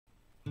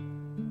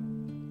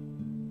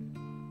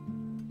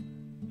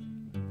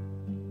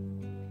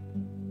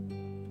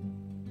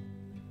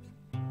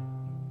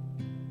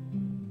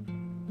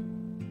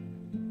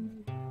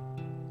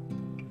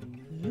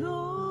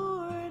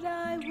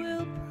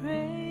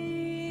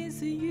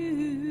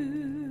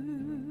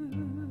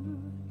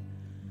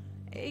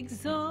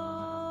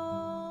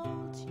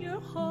exalt your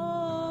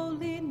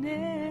holy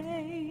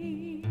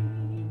name,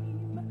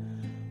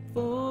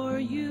 for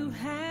you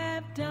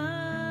have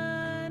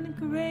done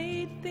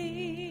great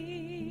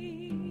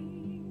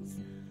things.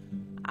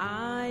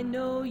 I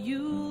know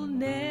you'll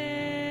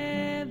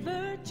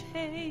never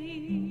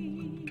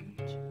change.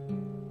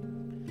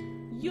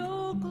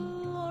 Your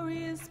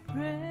glorious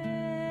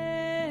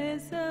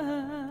presence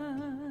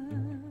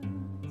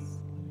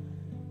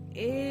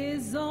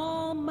is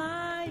all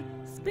my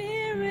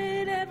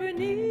spirit ever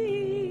need.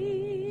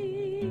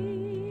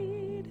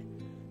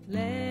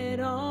 Let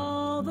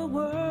all the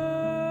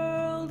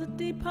world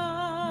depart,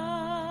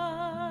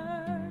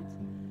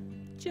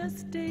 just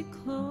stay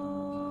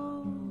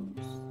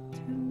close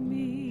to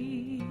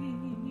me.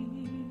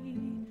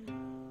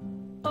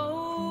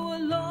 Oh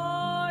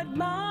Lord,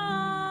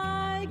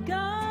 my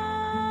God,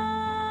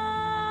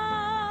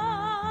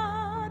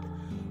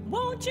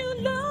 won't you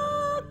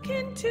look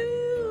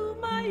into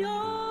my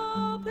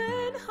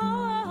open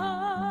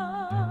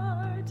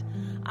heart?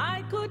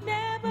 I could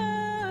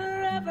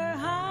never ever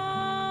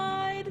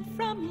hide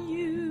from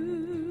you.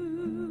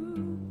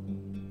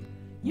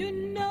 You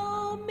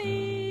know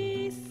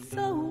me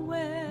so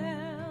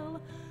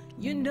well.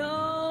 You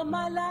know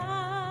my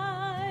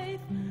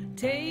life.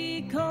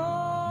 Take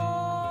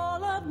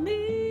all of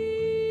me.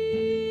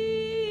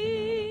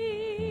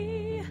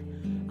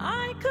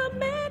 I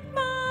commit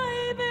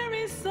my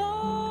very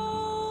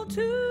soul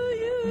to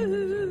you,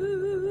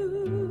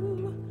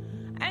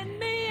 and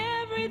may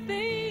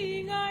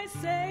everything I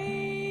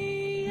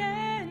say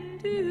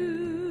and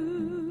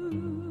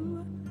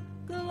do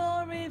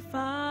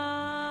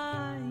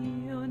glorify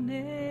your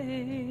name.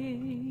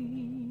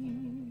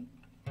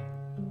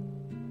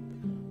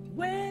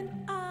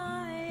 When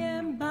I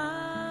am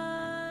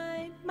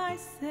by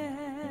myself,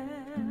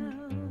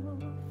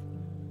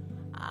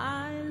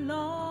 I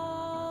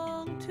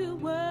long to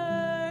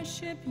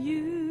worship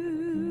you.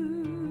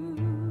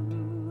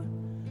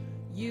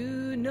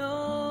 You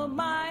know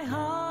my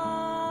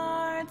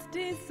heart's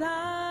desire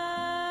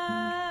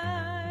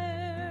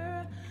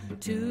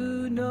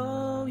to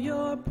know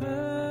your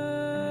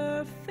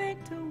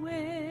perfect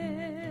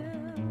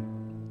will.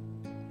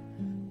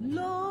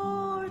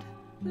 Lord,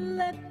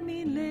 let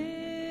me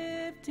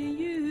live to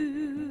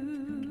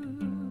you,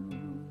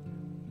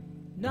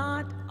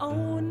 not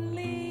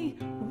only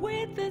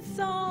with the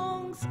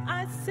songs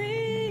I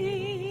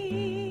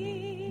sing,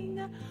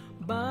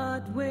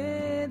 but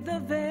with the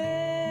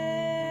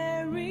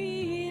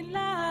very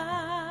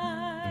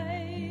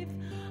life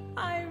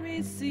I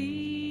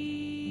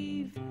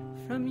receive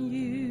from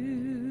you.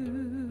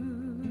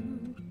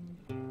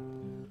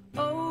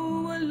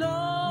 Oh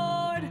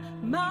Lord,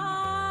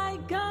 my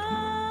God,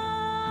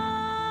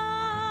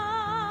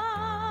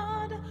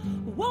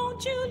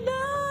 won't you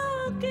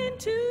look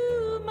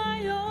into my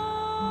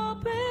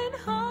open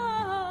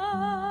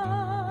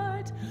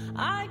heart?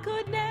 I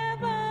could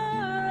never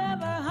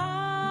ever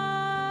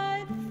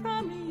hide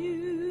from you.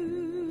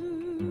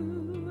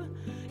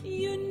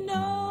 You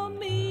know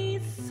me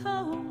so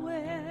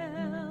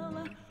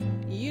well.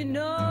 You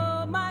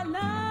know my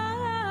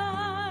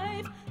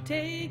life.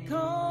 Take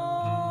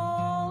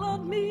all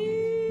of me.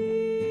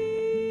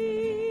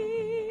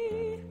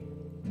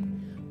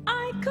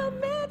 I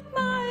commit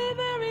my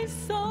very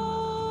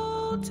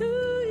soul to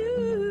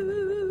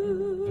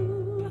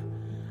you,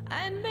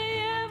 and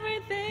may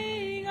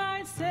everything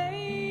I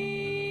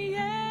say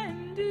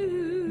and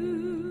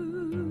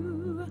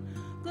do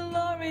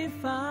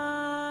glorify